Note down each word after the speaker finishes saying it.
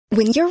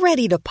When you're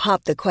ready to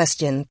pop the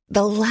question,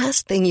 the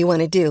last thing you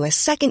want to do is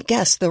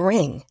second-guess the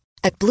ring.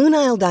 At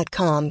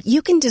BlueNile.com,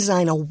 you can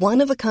design a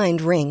one-of-a-kind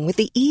ring with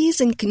the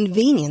ease and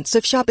convenience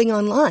of shopping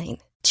online.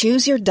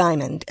 Choose your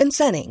diamond and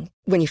setting.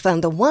 When you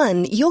find the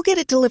one, you'll get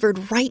it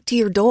delivered right to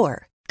your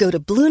door. Go to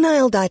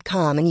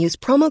BlueNile.com and use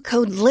promo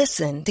code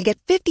LISTEN to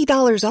get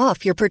 $50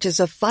 off your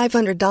purchase of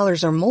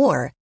 $500 or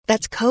more.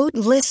 That's code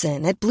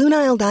LISTEN at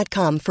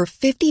BlueNile.com for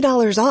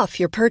 $50 off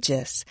your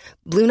purchase.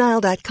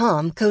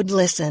 BlueNile.com, code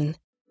LISTEN.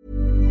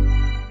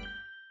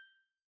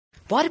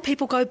 Why do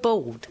people go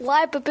bald?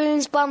 Why are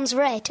baboons' bums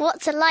red?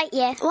 What's a light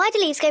year? Why do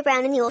leaves go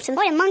brown in the autumn?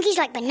 Why do monkeys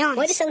like bananas?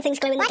 Why do some things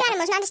glow in the dark? Why do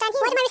animals not understand you?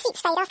 Why do my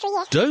receipts fade after a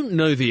year? Don't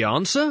know the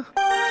answer?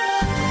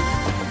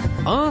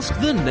 Ask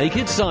the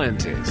Naked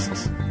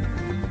Scientists.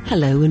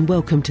 Hello and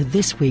welcome to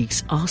this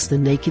week's Ask the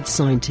Naked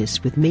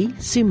Scientists with me,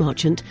 Sue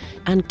Marchant,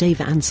 and Dave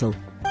Ansell.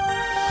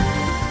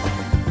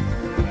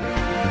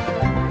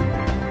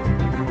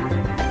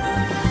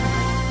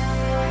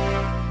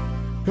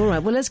 All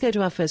right, well, let's go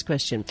to our first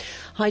question.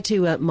 Hi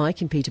to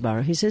Mike in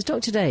Peterborough, who says,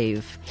 Dr.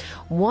 Dave,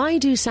 why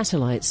do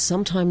satellites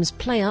sometimes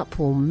play up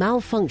or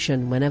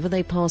malfunction whenever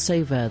they pass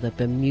over the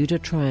Bermuda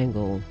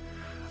Triangle?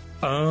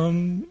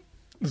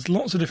 There's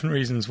lots of different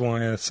reasons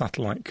why a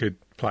satellite could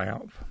play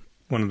up.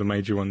 One of the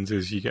major ones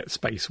is you get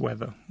space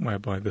weather,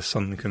 whereby the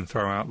sun can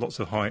throw out lots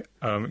of high,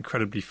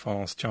 incredibly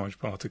fast charged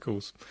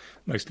particles,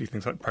 mostly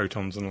things like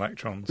protons and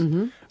electrons.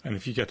 Mm-hmm. And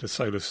if you get a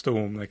solar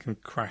storm, they can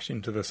crash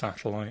into the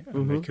satellite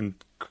and they can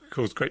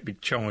cause great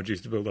big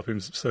charges to build up in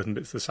certain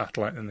bits of the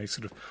satellite, and they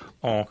sort of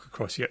arc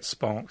across. You get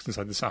sparks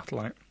inside the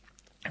satellite.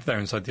 If they're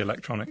inside the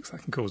electronics,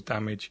 that can cause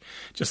damage.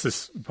 Just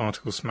this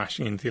particle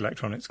smashing into the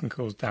electronics can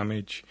cause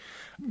damage.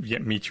 You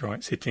get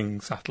meteorites hitting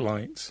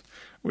satellites,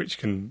 which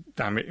can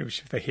damage.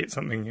 Which if they hit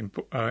something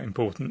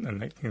important, then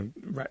they can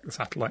wreck the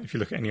satellite. If you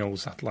look at any old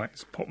satellite,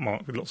 it's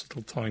pockmarked with lots of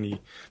little tiny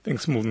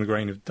things smaller than a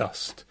grain of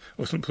dust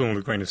or smaller than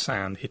a grain of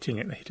sand hitting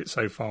it. They hit it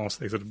so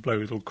fast they sort of blow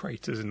little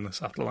craters in the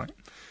satellite.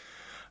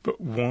 But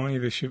why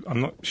they should,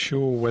 I'm not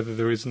sure whether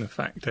there is an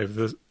effect over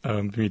the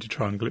Bermuda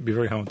Triangle. It'd be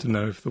very hard to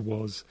know if there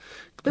was.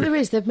 But there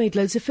is. They've made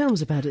loads of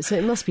films about it, so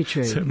it must be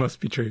true. So it must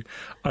be true.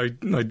 I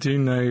do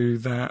know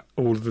that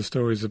all of the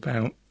stories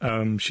about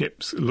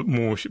ships,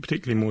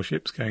 particularly more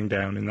ships going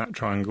down in that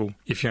triangle,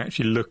 if you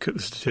actually look at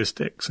the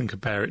statistics and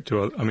compare it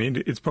to,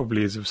 it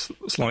probably is a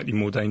slightly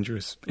more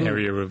dangerous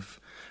area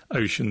of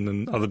ocean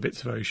than other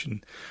bits of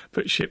ocean.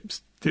 But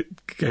ships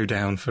go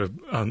down for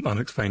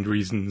unexplained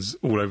reasons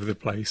all over the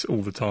place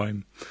all the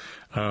time.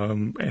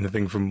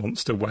 Anything from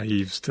monster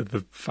waves to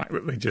the fact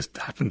that they just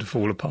happen to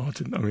fall apart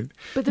in the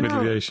middle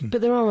of the ocean.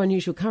 But there are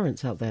unusual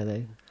currents out there,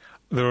 though.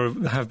 There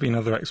have been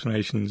other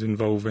explanations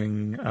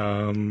involving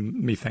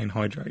methane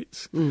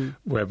hydrates,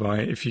 whereby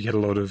if you get a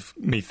lot of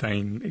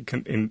methane, it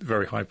can, in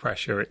very high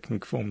pressure, it can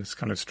form this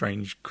kind of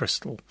strange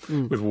crystal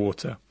with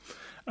water.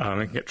 It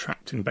can get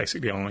trapped in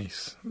basically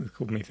ice. They're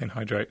called methane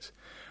hydrates.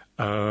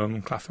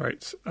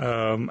 Clathrates,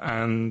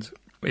 and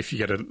if you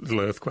get a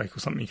little earthquake or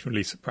something, you can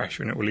release the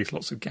pressure and it will release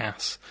lots of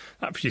gas.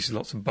 That produces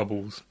lots of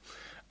bubbles.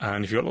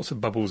 And if you've got lots of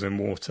bubbles in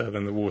water,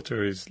 then the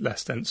water is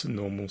less dense than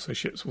normal, so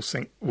ships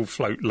will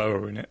float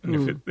lower in it.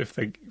 And if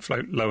they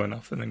float low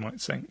enough, then they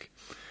might sink.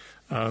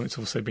 It's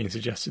also been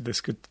suggested this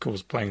could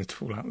cause planes to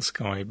fall out of the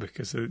sky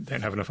because they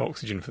don't have enough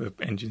oxygen for the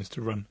engines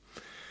to run.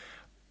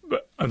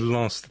 But the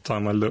last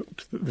time I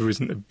looked, there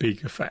isn't a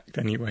big effect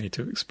anyway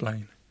to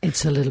explain.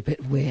 It's a little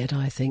bit weird,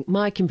 I think.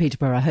 Mike in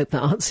Peterborough, I hope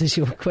that answers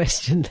your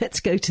question. Let's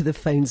go to the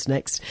phones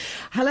next.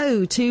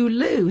 Hello to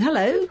Lou.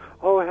 Hello.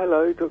 Oh,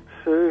 hello, Dr.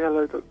 Sue.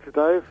 Hello, Dr.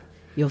 Dave.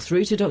 You're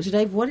through to Dr.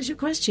 Dave. What is your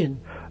question?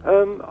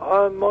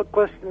 My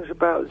question is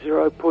about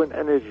 0-point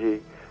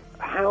energy.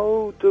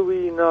 How do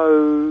we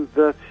know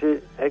that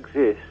it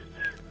exists?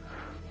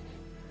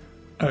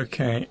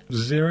 Okay,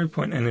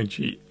 0-point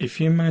energy. If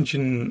you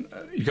imagine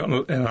you've got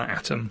an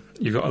atom,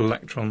 you've got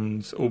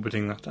electrons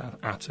orbiting that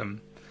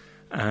atom.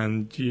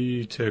 And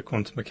due to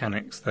quantum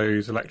mechanics,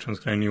 those electrons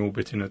can only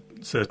orbit in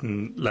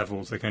certain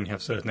levels. They can only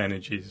have certain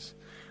energies.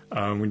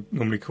 We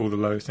normally call the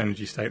lowest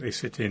energy state, they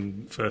sit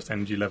in first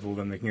energy level,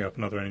 then they can go up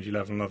another energy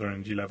level,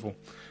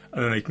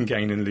 and then they can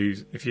gain and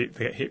lose. If they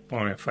get hit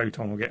by a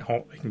photon or get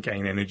hot, they can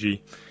gain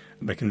energy.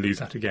 They can lose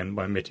that again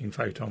by emitting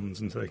photons,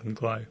 and so they can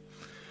glow.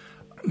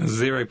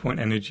 0-point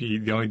energy,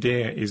 the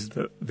idea is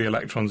that the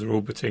electrons are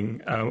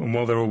orbiting, and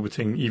while they're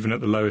orbiting, even at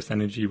the lowest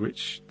energy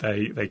which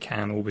they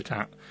can orbit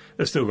at,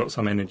 they've still got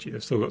some energy,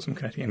 they've still got some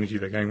kinetic energy,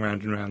 they're going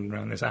round and round and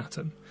round this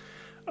atom.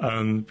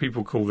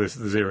 People call this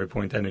the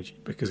 0-point energy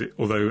because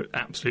although at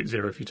absolute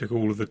zero, if you took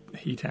all of the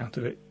heat out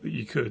of it that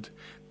you could,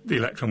 the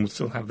electron would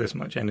still have this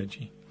much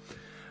energy.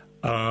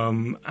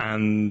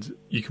 And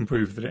you can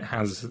prove that it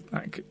has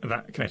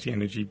that kinetic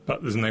energy,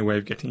 but there's no way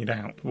of getting it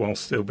out while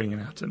still being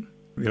an atom.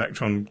 The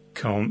electron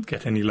can't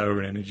get any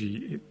lower in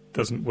energy. It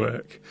doesn't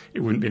work.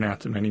 It wouldn't be an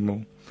atom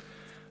anymore.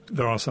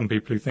 There are some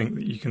people who think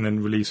that you can then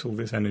release all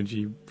this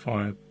energy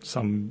via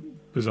some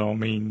bizarre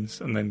means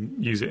and then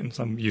use it in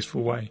some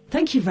useful way.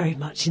 Thank you very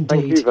much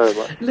indeed. Thank you very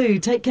much. Lou,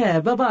 take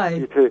care. Bye-bye.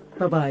 You too.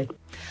 Bye-bye.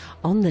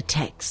 on the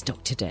text,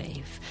 Dr.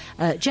 Dave.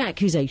 Jack,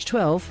 who's age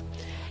 12,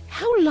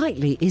 how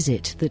likely is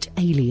it that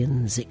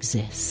aliens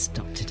exist,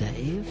 Dr.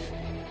 Dave?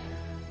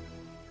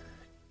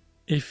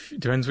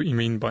 Depends what you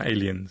mean by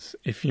aliens.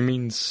 If you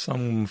mean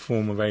some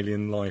form of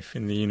alien life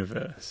in the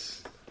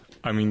universe,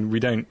 I mean, we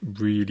don't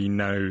really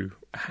know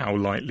how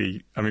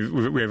likely. I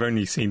mean, we've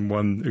only seen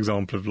one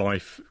example of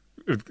life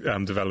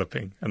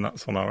developing, and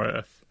that's on our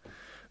Earth.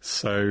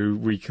 So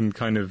we can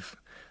kind of,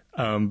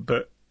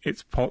 but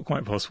it's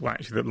quite possible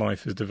actually that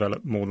life has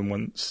developed more than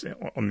once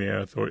on the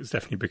Earth, or it's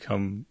definitely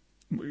become.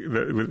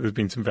 There's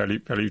been some very,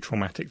 very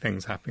traumatic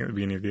things happening at the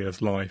beginning of the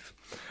Earth's life,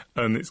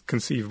 and it's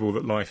conceivable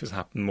that life has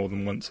happened more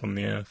than once on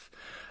the Earth,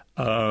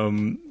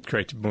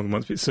 created more than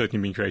once, but it's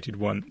certainly been created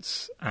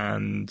once.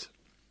 And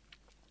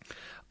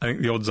I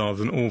think the odds are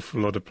there's an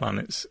awful lot of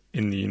planets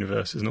in the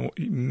universe. There's an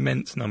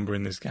immense number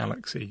in this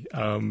galaxy,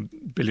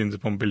 billions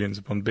upon billions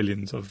upon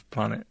billions of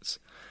planets.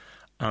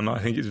 And I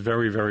think it's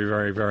very, very,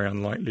 very, very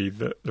unlikely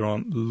that there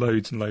aren't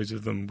loads and loads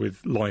of them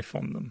with life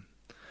on them.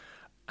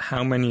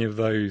 How many of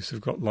those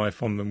have got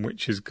life on them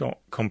which has got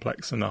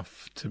complex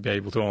enough to be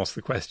able to ask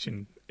the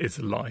question, is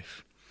there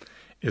life?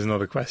 Is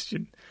another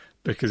question.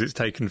 Because it's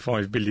taken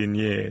 5 billion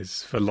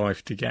years for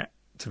life to get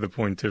to the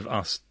point of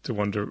us to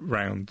wander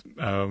around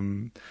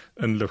and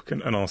look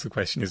and ask the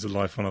question, is there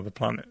life on other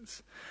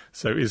planets?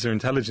 So is there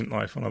intelligent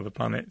life on other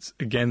planets?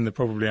 Again, there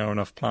probably are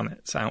enough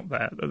planets out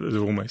there that there's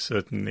almost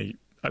certainly...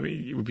 I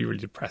mean, it would be really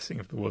depressing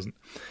if there wasn't.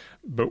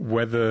 But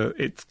whether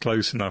it's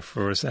close enough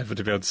for us ever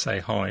to be able to say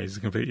hi is a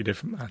completely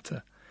different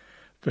matter.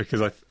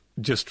 Because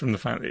just from the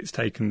fact that it's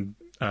taken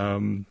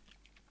at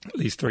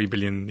least 3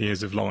 billion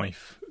years of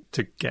life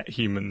to get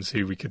humans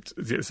who we could...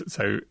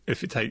 So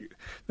if it take...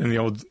 then the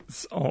odds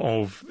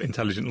of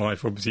intelligent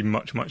life are obviously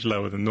much, much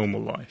lower than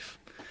normal life.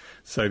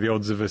 So the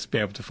odds of us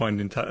being able to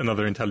find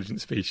another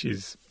intelligent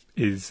species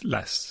is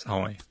less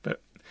high.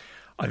 But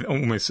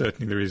almost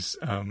certainly there is,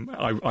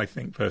 I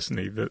think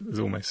personally, that there's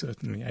almost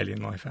certainly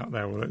alien life out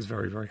there, although it's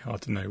very, very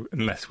hard to know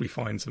unless we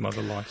find some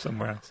other life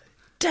somewhere else.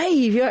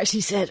 Dave, you actually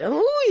said,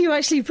 you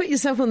actually put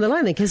yourself on the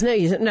line there, because no,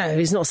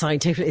 it's not a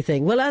scientific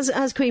thing. Well,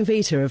 as Queen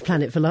Vita of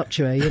Planet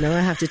Voluptua,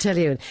 I have to tell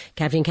you,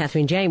 and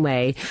Catherine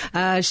Janeway,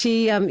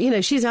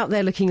 she, she's out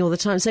there looking all the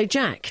time. So,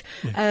 Jack,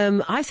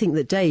 I think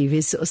that Dave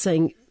is sort of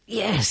saying,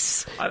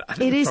 yes,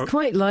 it is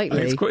quite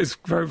likely. It's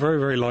very, very,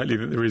 very likely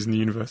that there is in the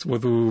universe.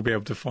 Whether we'll be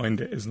able to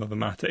find it is another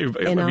matter. It would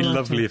be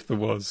lovely if there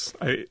was.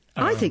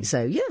 I think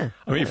so, yeah.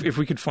 I mean, if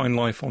we could find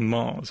life on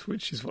Mars,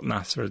 which is what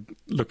NASA are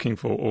looking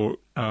for, or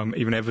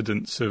even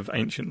evidence of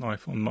ancient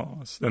life on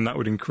Mars, then that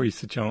would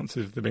increase the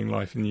chances of there being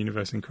life in the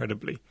universe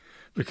incredibly.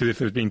 Because if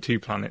there's been 2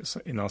 planets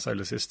in our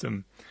solar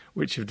system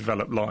which have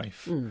developed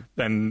life,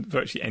 then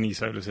virtually any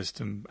solar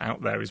system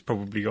out there has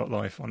probably got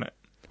life on it.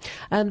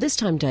 This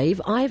time,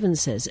 Dave, Ivan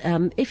says,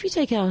 if you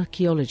take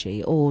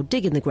archaeology or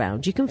dig in the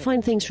ground, you can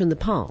find things from the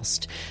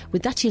past.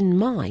 With that in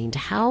mind,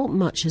 how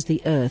much has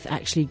the Earth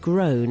actually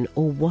grown,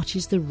 or what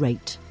is the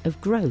rate of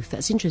growth?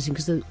 That's interesting,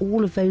 because there's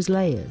all of those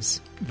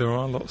layers. There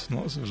are lots and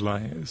lots of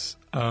layers.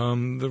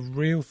 The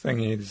real thing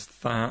is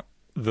that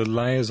the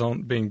layers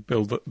aren't being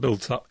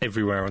built up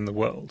everywhere in the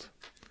world.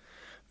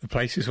 The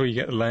places where you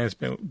get the layers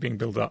being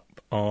built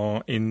up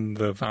are in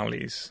the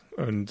valleys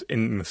and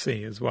in the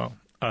sea as well.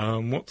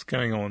 What's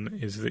going on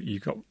is that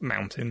you've got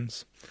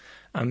mountains,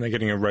 and they're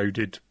getting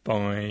eroded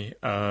by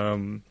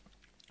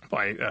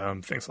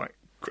things like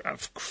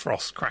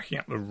frost cracking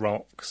up the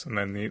rocks, and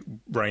then the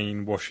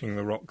rain washing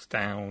the rocks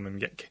down, and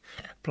get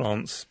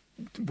plants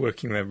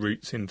working their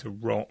roots into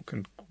rock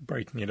and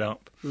breaking it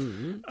up.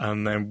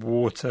 And then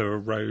water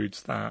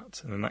erodes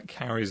that, and then that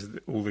carries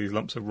all these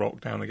lumps of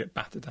rock down. They get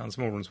battered down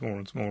smaller and smaller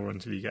and smaller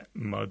until you get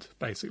mud,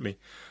 basically,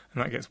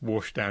 and that gets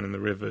washed down in the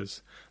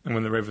rivers. And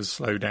when the rivers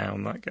slow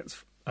down, that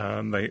gets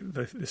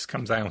this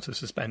comes out of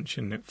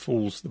suspension, it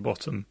falls to the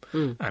bottom,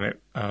 and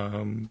it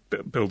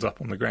builds up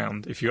on the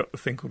ground. If you've got the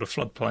thing called a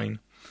floodplain,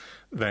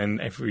 then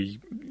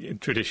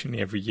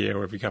traditionally every year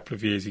or every couple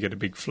of years you get a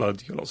big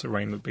flood. You get lots of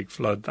rain, a big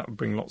flood. That would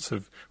bring lots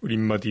of really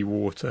muddy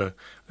water,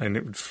 and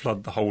it would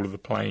flood the whole of the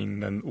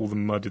plain, and all the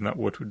mud in that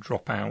water would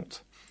drop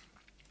out.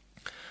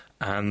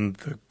 And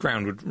the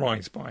ground would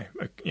rise by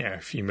a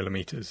few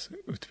millimetres,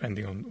 or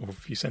a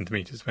few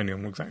centimetres, depending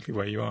on exactly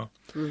where you are.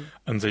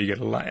 And so you get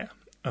a layer.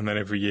 And then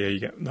every year you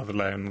get another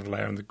layer, and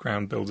the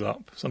ground builds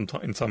up.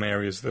 In some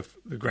areas, the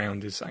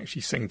ground is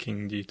actually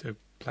sinking due to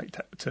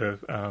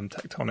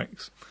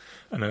tectonics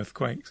and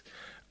earthquakes.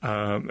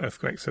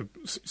 Earthquakes are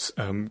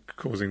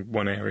causing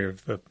one area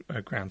of the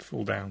ground to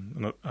fall down,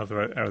 and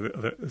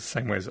the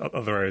same way as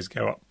other areas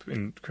go up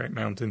and create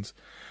mountains.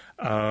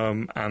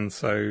 And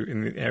so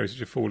in the areas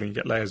which are falling, you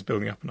get layers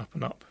building up and up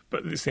and up.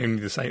 But it's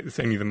only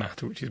the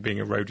matter which is being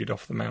eroded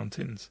off the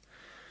mountains.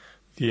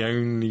 The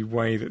only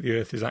way that the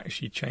Earth is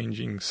actually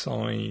changing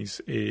size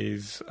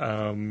is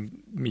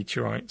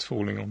meteorites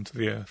falling onto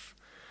the Earth,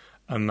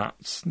 and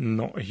that's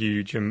not a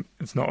huge.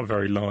 It's not a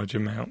very large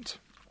amount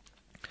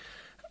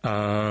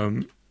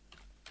of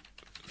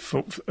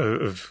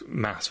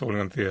mass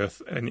falling onto the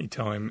Earth any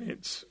time.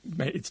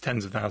 It's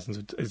tens of thousands.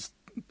 It's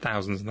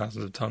thousands and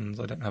thousands of tons.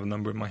 I don't have a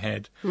number in my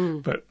head,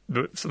 but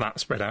so that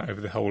spread out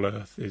over the whole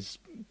Earth is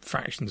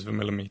fractions of a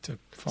millimetre.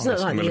 It's not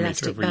like the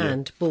elastic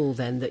band ball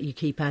then that you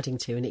keep adding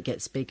to and it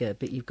gets bigger,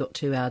 but you've got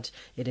to add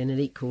it in an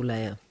equal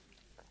layer.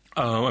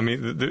 Oh, I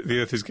mean,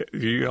 the Earth is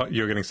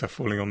you're getting stuff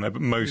falling on there,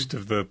 but most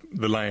of the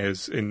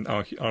layers in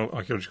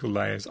archaeological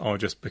layers are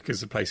just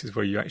because the places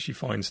where you actually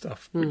find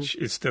stuff, which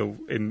is still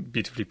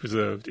beautifully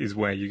preserved, is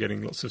where you're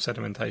getting lots of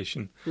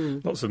sedimentation,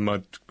 lots of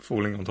mud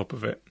falling on top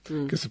of it.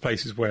 Because the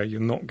places where you're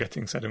not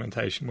getting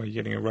sedimentation, where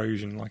you're getting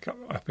erosion, like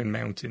up in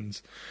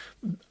mountains,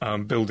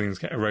 buildings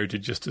get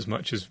eroded just as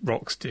much as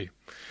rocks do.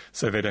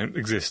 So they don't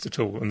exist at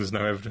all, and there's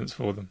no evidence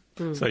for them.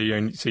 So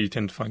you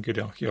tend to find good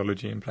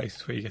archaeology in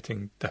places where you're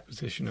getting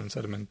deposition and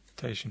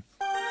sedimentation.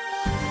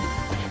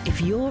 If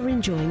you're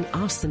enjoying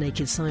Ask the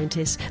Naked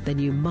Scientist, then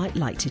you might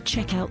like to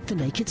check out The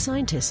Naked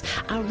Scientist,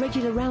 our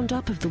regular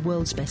roundup of the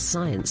world's best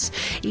science.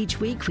 Each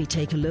week we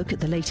take a look at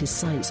the latest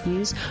science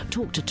news,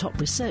 talk to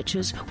top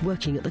researchers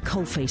working at the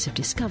coalface of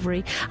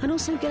discovery, and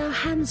also get our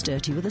hands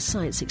dirty with a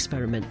science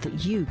experiment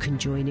that you can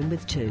join in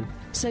with too.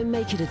 So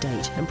make it a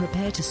date and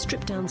prepare to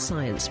strip down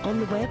science on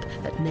the web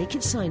at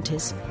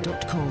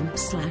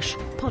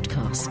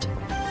nakedscientist.com/podcast.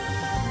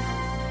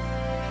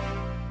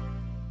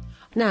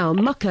 Now,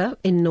 Mucker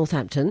in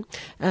Northampton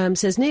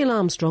says Neil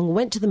Armstrong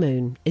went to the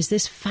moon. Is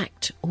this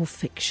fact or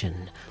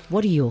fiction?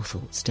 What are your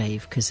thoughts,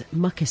 Dave? Because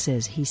Mucker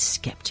says he's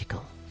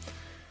sceptical.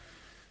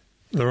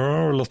 There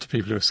are a lot of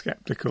people who are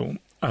sceptical.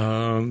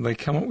 They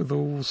come up with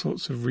all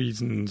sorts of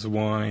reasons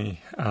why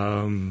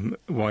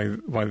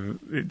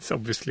it's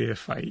obviously a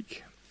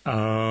fake.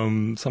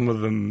 Some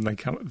of them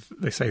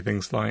they say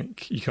things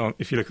like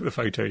if you look at the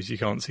photos, you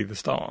can't see the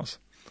stars.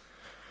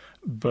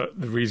 But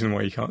the reason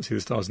why you can't see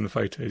the stars in the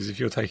photos is if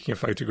you're taking a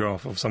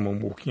photograph of someone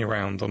walking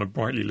around on a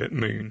brightly lit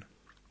moon,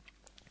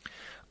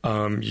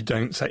 you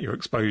don't set your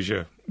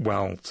exposure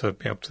well to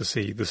be able to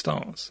see the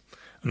stars.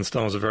 And the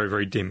stars are very,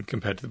 very dim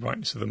compared to the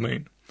brightness of the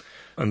moon.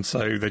 And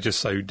so they're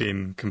just so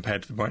dim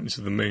compared to the brightness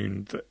of the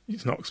moon that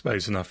it's not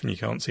exposed enough and you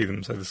can't see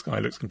them, so the sky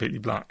looks completely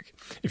black.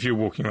 If you're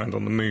walking around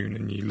on the moon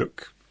and you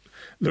looked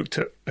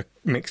at a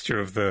mixture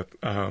of the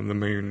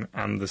moon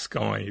and the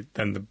sky,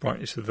 then the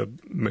brightness of the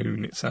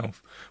moon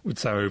itself would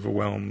so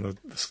overwhelm the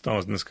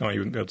stars in the sky you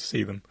wouldn't be able to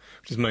see them,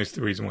 which is most of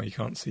the reason why you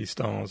can't see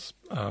stars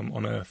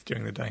on Earth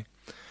during the day.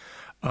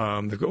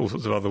 They've got all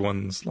sorts of other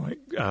ones, like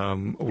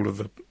all of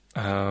the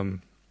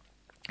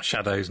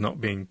shadows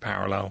not being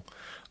parallel,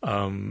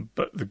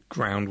 but the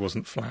ground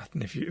wasn't flat,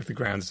 and if the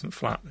ground isn't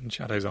flat, then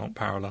shadows aren't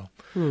parallel.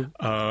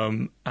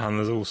 And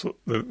there's also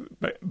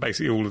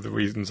basically all of the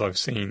reasons I've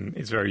seen.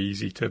 It's very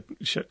easy to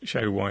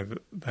show why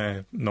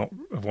they're not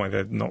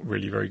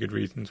really very good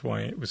reasons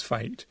why it was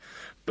faked.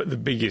 But the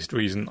biggest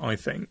reason I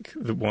think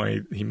that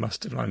why he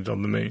must have landed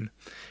on the moon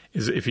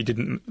is that if he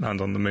didn't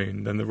land on the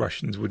moon, then the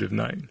Russians would have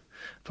known.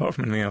 Apart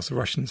from anything else, the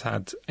Russians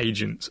had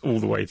agents all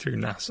the way through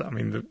NASA. I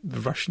mean, the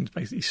Russians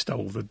basically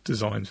stole the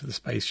designs for the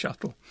space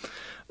shuttle,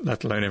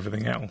 let alone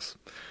everything else.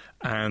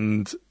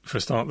 And for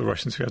a start, the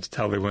Russians were able to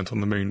tell they weren't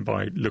on the moon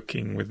by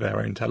looking with their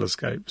own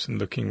telescopes and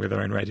looking with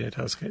their own radio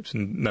telescopes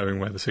and knowing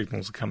where the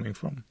signals are coming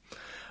from.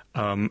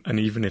 And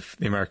even if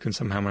the Americans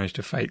somehow managed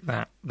to fake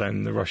that,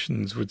 then the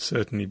Russians would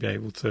certainly be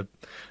able to,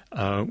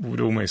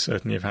 would almost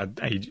certainly have had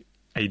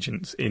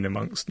agents in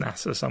amongst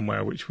NASA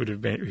somewhere, who would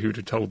have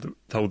told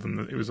them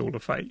that it was all a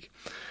fake,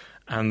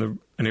 and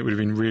it would have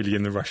been really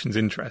in the Russians'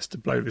 interest to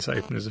blow this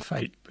open as a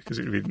fake, because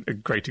it would be a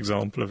great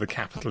example of the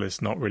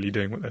capitalists not really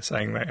doing what they're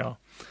saying they are.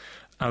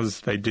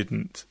 As they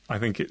didn't, I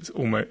think it's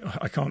almost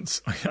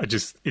it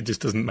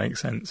just doesn't make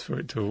sense for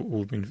it to have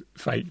all been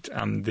faked,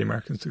 and the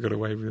Americans have got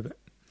away with it.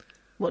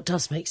 What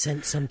does make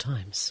sense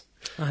sometimes,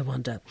 I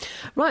wonder.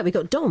 Right, we've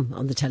got Dom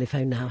on the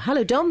telephone now.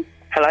 Hello, Dom.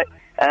 Hello.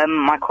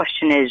 My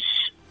question is,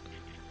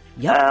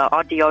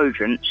 are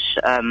deodorants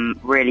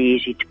really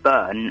easy to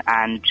burn,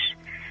 and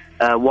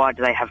why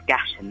do they have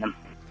gas in them?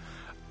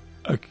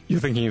 You're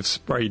thinking of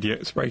spray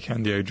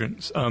can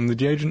deodorants. The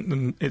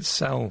deodorant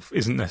itself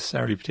isn't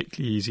necessarily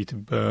particularly easy to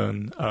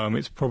burn.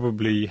 It's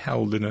probably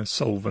held in a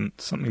solvent,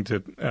 something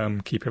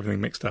to keep everything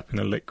mixed up in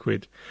a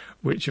liquid,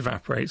 which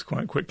evaporates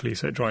quite quickly,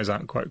 so it dries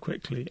out quite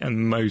quickly.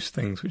 And most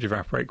things which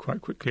evaporate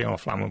quite quickly are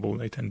flammable.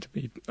 They tend to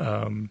be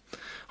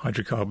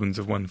hydrocarbons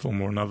of one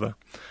form or another.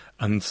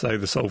 And so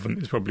the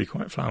solvent is probably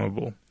quite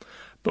flammable.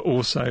 But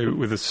also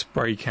with a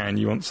spray can,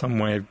 you want some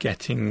way of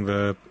pushing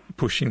the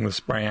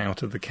spray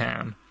out of the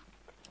can.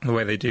 The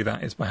way they do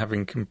that is by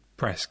having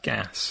compressed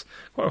gas,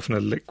 quite often a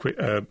liquid,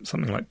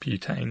 something like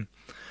butane,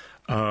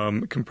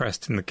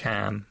 compressed in the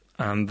can,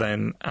 and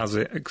then as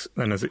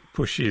it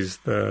pushes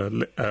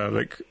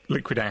the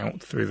liquid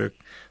out through the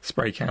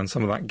spray can,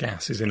 some of that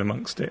gas is in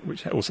amongst it,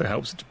 which also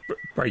helps it to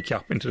break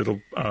up into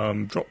little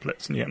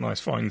droplets, and you get a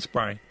nice fine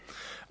spray.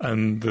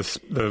 And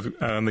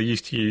they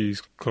used to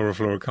use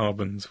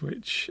chlorofluorocarbons,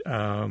 which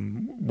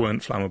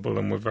weren't flammable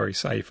and were very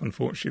safe.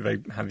 Unfortunately,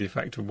 they had the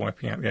effect of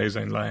wiping out the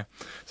ozone layer.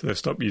 So they've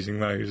stopped using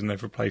those, and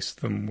they've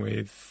replaced them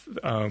with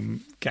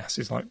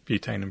gases like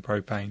butane and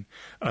propane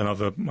and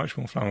other much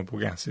more flammable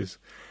gases.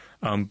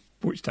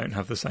 which don't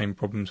have the same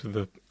problems with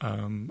the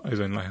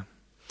ozone layer.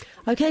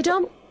 OK,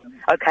 Dom?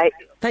 OK.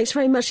 Thanks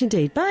very much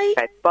indeed. Bye.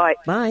 Okay, bye.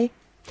 Bye.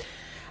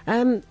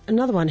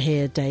 Another one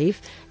here,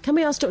 Dave. Can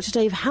we ask Dr.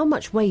 Dave how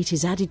much weight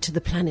is added to the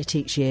planet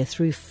each year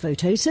through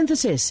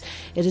photosynthesis?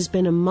 It has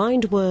been a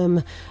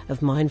mindworm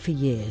of mine for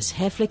years.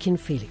 Hairflick in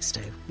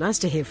Felixstowe. Nice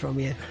to hear from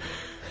you.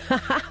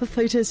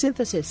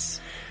 Photosynthesis.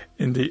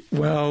 Indeed.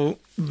 Well,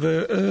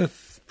 the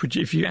Earth,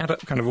 if you add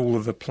up kind of all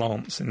of the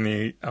plants in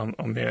the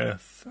on the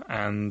Earth,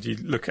 and you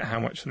look at how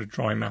much sort of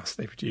dry mass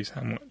they produce,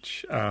 how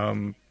much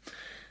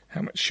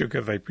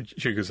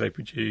sugars they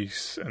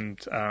produce,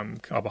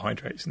 and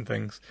carbohydrates and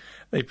things,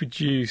 they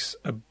produce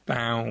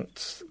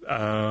about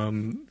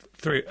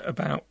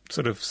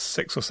sort of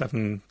 6 or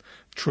 7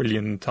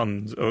 trillion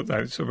tons, or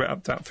so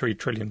about 3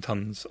 trillion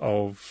tons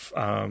of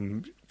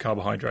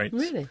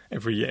carbohydrates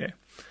every year.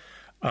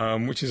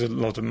 Which is a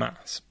lot of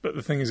mass. But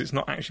the thing is, it's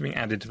not actually being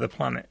added to the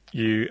planet.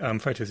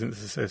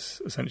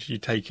 Photosynthesis, essentially you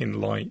take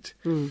in light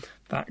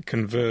that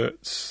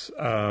converts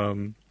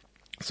some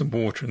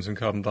water and some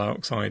carbon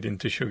dioxide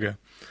into sugar.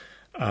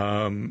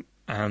 And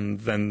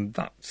then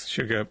that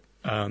sugar,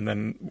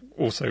 then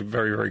also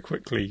very, very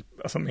quickly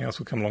something else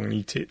will come along and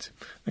eat it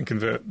and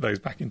convert those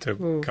back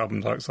into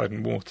carbon dioxide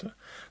and water.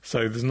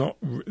 So there's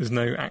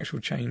no actual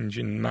change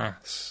in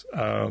mass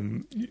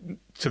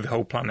to the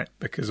whole planet,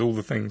 because all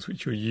the things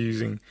which you're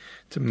using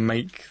to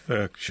make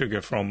the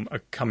sugar from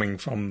are coming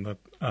from the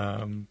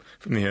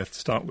Earth to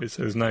start with.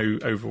 So there's no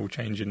overall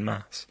change in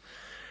mass.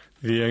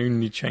 The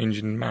only change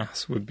in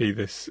mass would be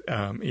this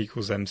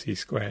equals mc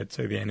squared,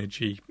 so the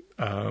energy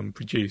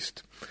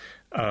produced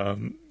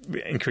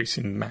increase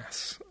in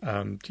mass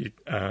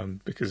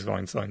because of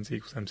Einstein's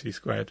equals mc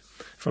squared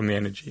from the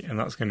energy, and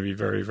that's going to be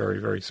very, very,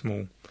 very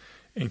small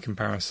in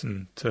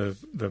comparison to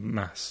the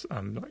mass,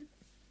 like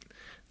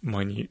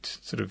minute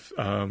sort of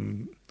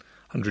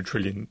 100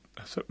 trillion,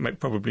 so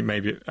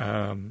maybe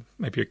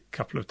a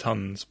couple of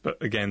tons, but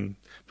again,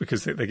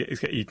 because it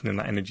get eaten and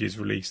that energy is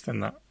released, then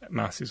that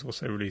mass is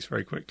also released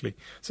very quickly.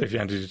 So if you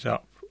added it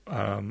up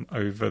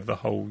over the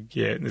whole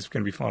year, this is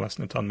going to be far less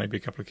than a ton, maybe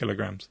a couple of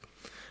kilograms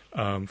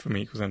from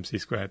E equals mc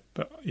squared.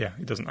 But yeah,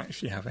 it doesn't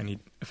actually have any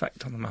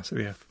effect on the mass of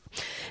the Earth.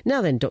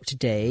 Now then, Dr.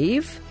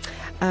 Dave,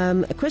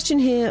 a question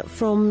here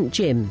from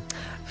Jim,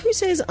 who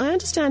says, I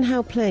understand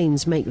how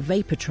planes make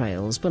vapour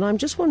trails, but I'm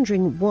just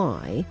wondering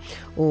why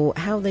or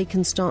how they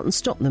can start and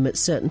stop them at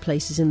certain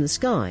places in the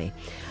sky.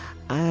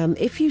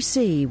 If you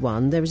see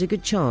one, there is a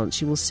good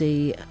chance you will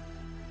see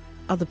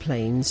other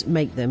planes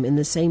make them in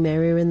the same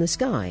area in the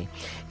sky.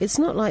 It's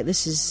not like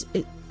there's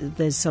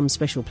some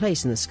special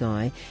place in the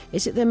sky.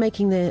 Is it they're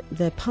making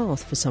their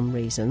path for some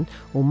reason,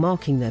 or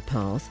marking their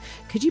path?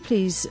 Could you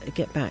please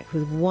get back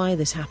with why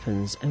this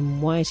happens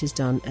and why it is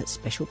done at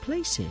special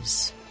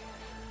places?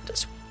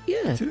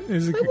 I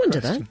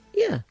wonder question.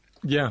 that.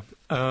 Yeah.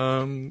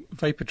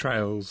 Vapour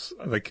trails,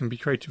 they can be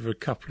created for a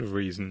couple of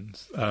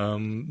reasons.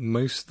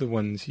 Most of the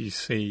ones you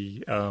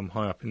see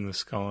high up in the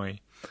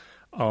sky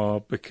are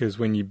because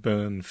when you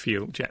burn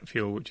jet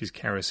fuel, which is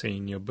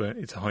kerosene,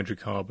 it's a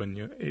hydrocarbon.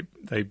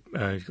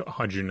 You've got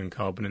hydrogen and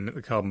carbon in it.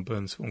 The carbon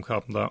burns to form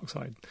carbon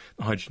dioxide.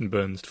 The hydrogen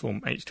burns to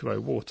form H2O,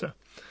 water.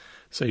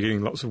 So you're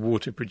getting lots of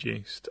water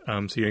produced. So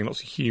you're getting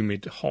lots of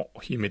hot,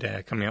 humid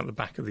air coming out the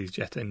back of these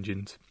jet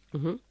engines.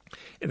 Mm-hmm.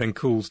 It then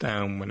cools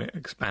down when it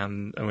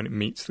expands and when it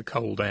meets the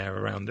cold air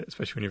around it,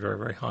 especially when you're very,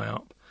 very high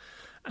up.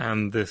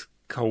 And this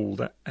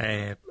cold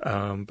air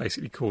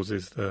basically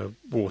causes the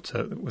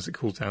water, as it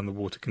cools down, the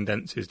water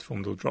condenses to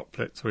form little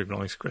droplets or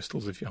even ice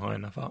crystals if you're high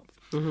enough up.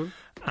 Mm-hmm.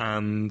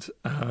 And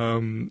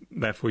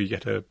therefore you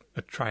get a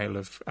trail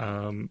of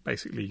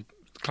basically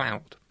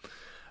cloud.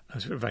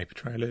 That's what a vapour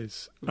trail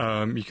is.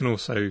 You can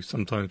also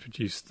sometimes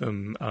produce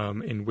them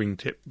in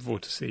wingtip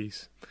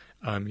vortices.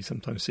 You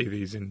sometimes see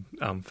these in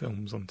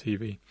films on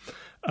TV.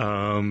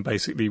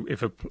 Basically,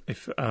 if you're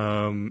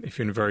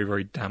in very,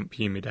 very damp,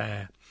 humid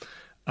air,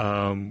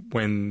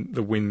 when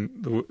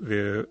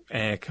the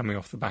air coming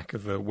off the back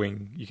of the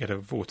wing, you get a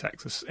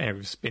vortex, an air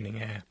of spinning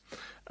air,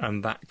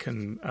 and that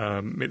can,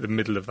 the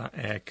middle of that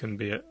air can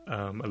be at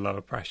a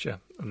lower pressure,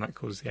 and that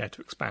causes the air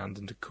to expand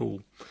and to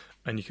cool,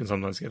 and you can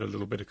sometimes get a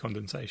little bit of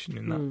condensation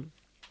in that.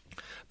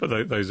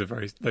 But those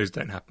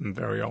don't happen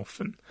very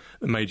often.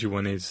 The major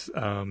one is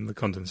the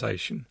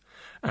condensation,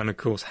 and of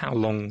course, how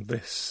long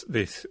these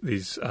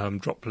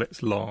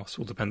droplets last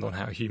will depend on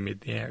how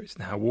humid the air is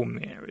and how warm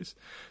the air is.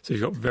 So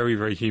you've got very,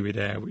 very humid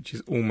air, which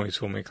is almost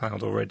forming a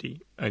cloud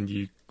already, and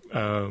you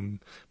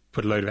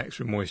put a load of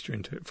extra moisture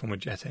into it from a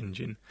jet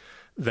engine,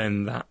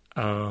 then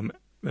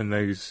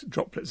those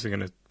droplets are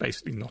going to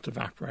basically not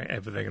evaporate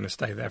ever. They're going to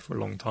stay there for a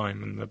long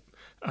time, and the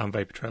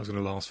vapour trail is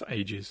going to last for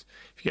ages.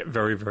 If you get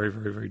very, very,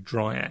 very, very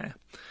dry air,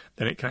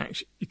 then it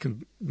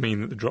can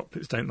mean that the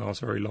droplets don't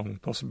last very long,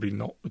 possibly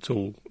not at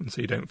all, and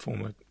so you don't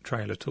form a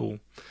trail at all.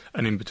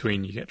 And in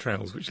between, you get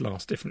trails which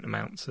last different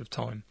amounts of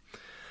time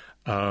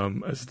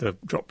as the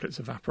droplets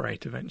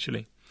evaporate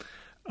eventually.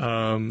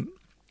 And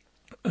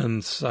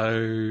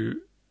so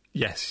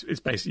yes, it's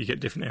basically you get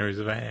different areas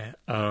of air,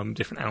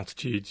 different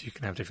altitudes. You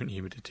can have different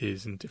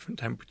humidities and different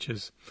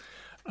temperatures,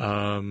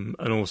 and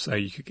also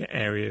you could get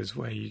areas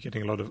where you're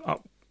getting a lot of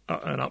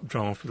an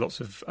updraft with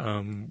lots of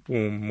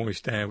warm,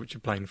 moist air, which a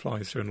plane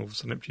flies through, and all of a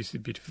sudden it produces a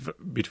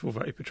beautiful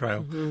vapor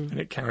trail, and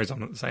it carries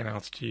on at the same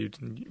altitude,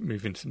 and you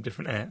move into some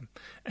different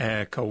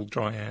air, cold,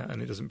 dry air,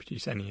 and it doesn't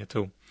produce any at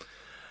all.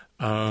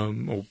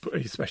 Or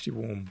especially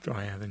warm,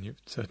 dry air, then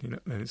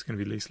it's going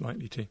to be least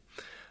likely to.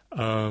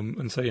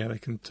 And so, they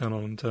can turn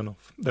on and turn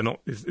off. They're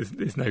not.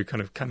 There's no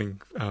kind of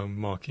cunning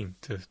marking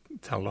to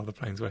tell other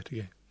planes where to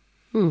go.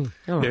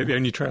 Right. The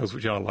only trails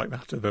which are like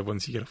that are the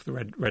ones you get off the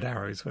red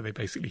arrows, where they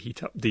basically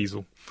heat up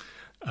diesel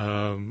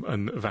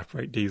and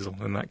evaporate diesel,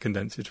 and that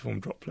condenses to form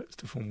droplets,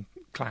 to form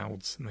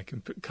clouds, and they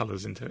can put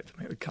colours into it to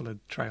make the coloured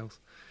trails.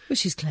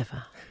 Which is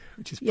clever.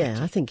 Which is pretty.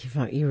 I think if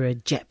you were a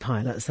jet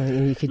pilot, so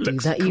you could do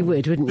that, cool. You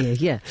would, wouldn't you?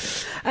 Yeah.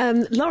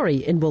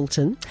 Laurie in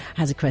Walton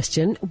has a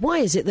question. Why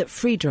is it that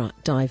free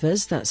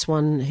divers, that's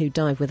one who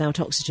dive without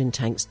oxygen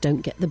tanks,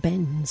 don't get the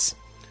bends?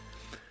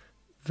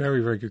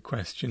 Very, very good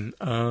question.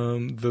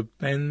 The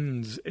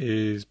bends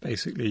is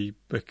basically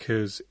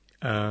because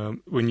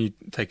when you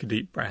take a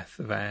deep breath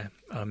of air,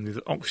 there's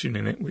oxygen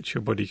in it, which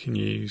your body can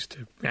use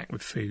to react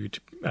with food,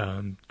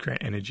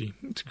 create energy,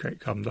 to create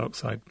carbon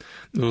dioxide.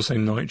 There's also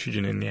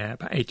nitrogen in the air.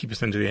 About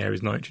 80% of the air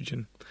is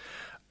nitrogen.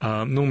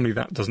 Normally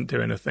that doesn't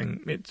do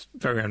anything. It's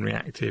very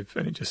unreactive,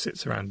 and it just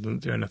sits around and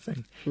doesn't do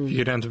anything. If you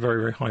go down to very,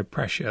 very high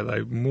pressure,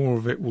 though, more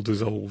of it will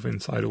dissolve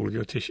inside all of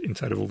your tissue,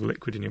 inside of all the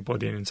liquid in your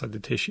body and inside the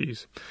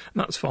tissues.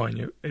 And that's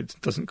fine. It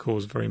doesn't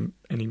cause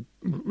any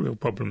real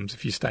problems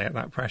if you stay at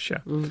that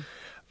pressure.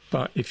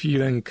 But if you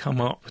then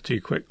come up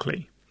too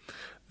quickly,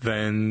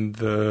 then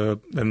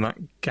that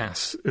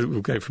gas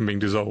will go from being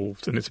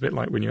dissolved, and it's a bit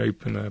like when you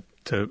open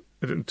to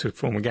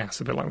form a gas,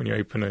 a bit like when you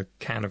open a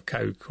can of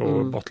Coke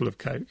or a bottle of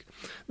Coke.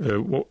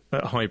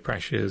 At high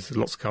pressures, there's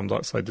lots of carbon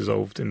dioxide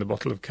dissolved in the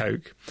bottle of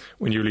Coke.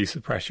 When you release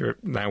the pressure,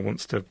 it now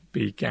wants to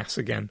be gas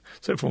again,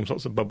 so it forms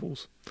lots of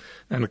bubbles.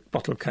 And a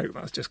bottle of Coke,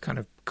 that's just kind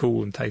of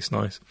cool and tastes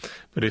nice.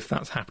 But if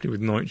that's happening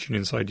with nitrogen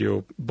inside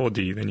your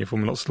body, then you're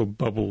forming lots of little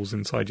bubbles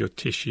inside your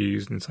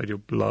tissues and inside your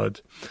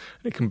blood.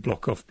 And it can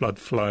block off blood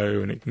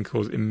flow, and it can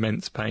cause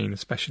immense pain,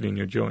 especially in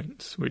your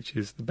joints, which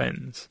is the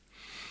bends.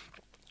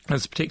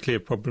 That's particularly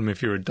a problem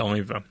if you're a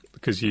diver,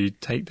 because you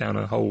take down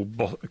a whole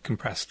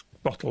compressed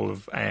bottle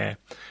of air,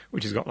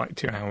 which has got like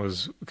 2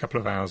 hours, a couple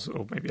of hours,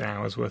 or maybe an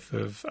hour's worth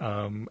of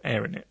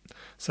air in it.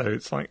 So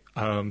it's like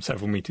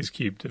several meters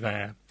cubed of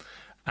air,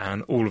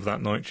 and all of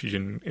that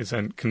nitrogen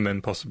can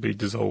then possibly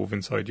dissolve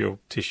inside your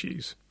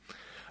tissues,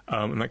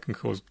 and that can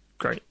cause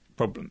great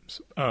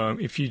problems.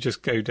 If you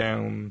just go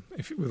down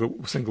with a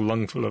single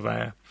lungful of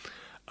air,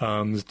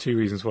 there's 2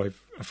 reasons why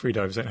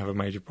freedivers don't have a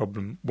major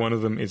problem. One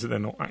of them is that they're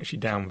not actually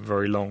down for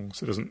very long,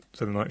 so the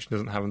nitrogen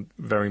doesn't have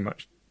very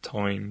much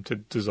time to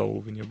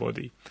dissolve in your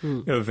body.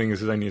 The other thing is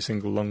there's only a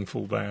single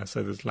lungful there,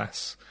 so there's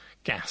less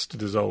gas to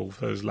dissolve,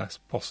 so there's less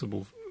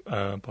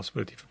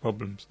possibility for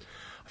problems.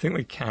 I think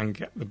they can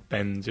get the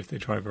bends if they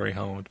try very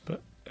hard,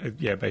 but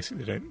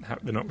basically they're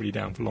not really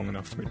down for long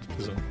enough for it to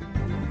dissolve.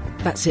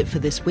 That's it for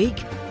this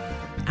week.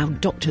 Our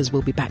doctors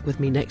will be back with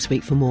me next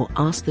week for more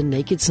Ask the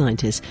Naked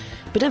Scientist.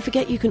 But don't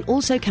forget, you can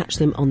also catch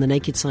them on the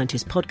Naked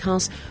Scientist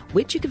podcast,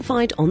 which you can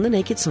find on the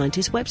Naked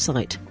Scientist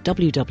website,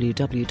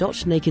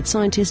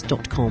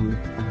 www.nakedscientist.com.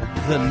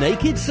 The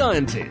Naked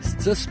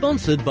Scientists are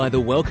sponsored by the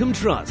Wellcome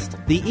Trust,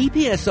 the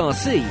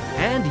EPSRC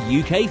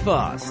and UK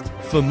Fast.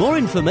 For more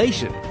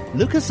information,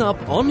 look us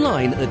up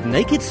online at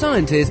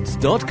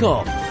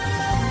nakedscientists.com.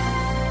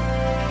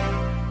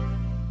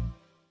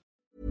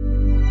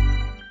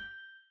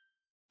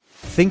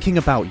 Thinking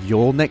about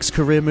your next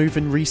career move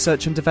in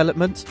research and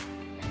development?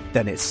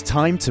 Then it's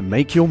time to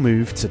make your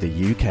move to the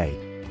UK.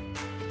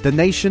 The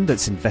nation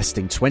that's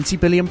investing £20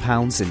 billion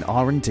in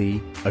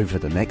R&D over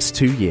the next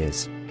 2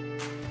 years.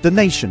 The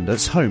nation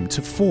that's home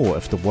to 4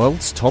 of the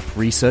world's top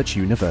research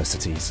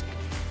universities.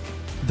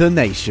 The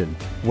nation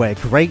where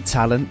great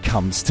talent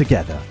comes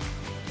together.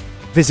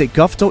 Visit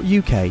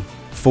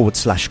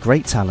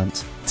gov.uk/great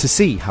talent to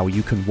see how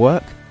you can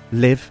work,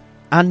 live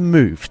and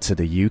move to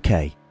the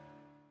UK.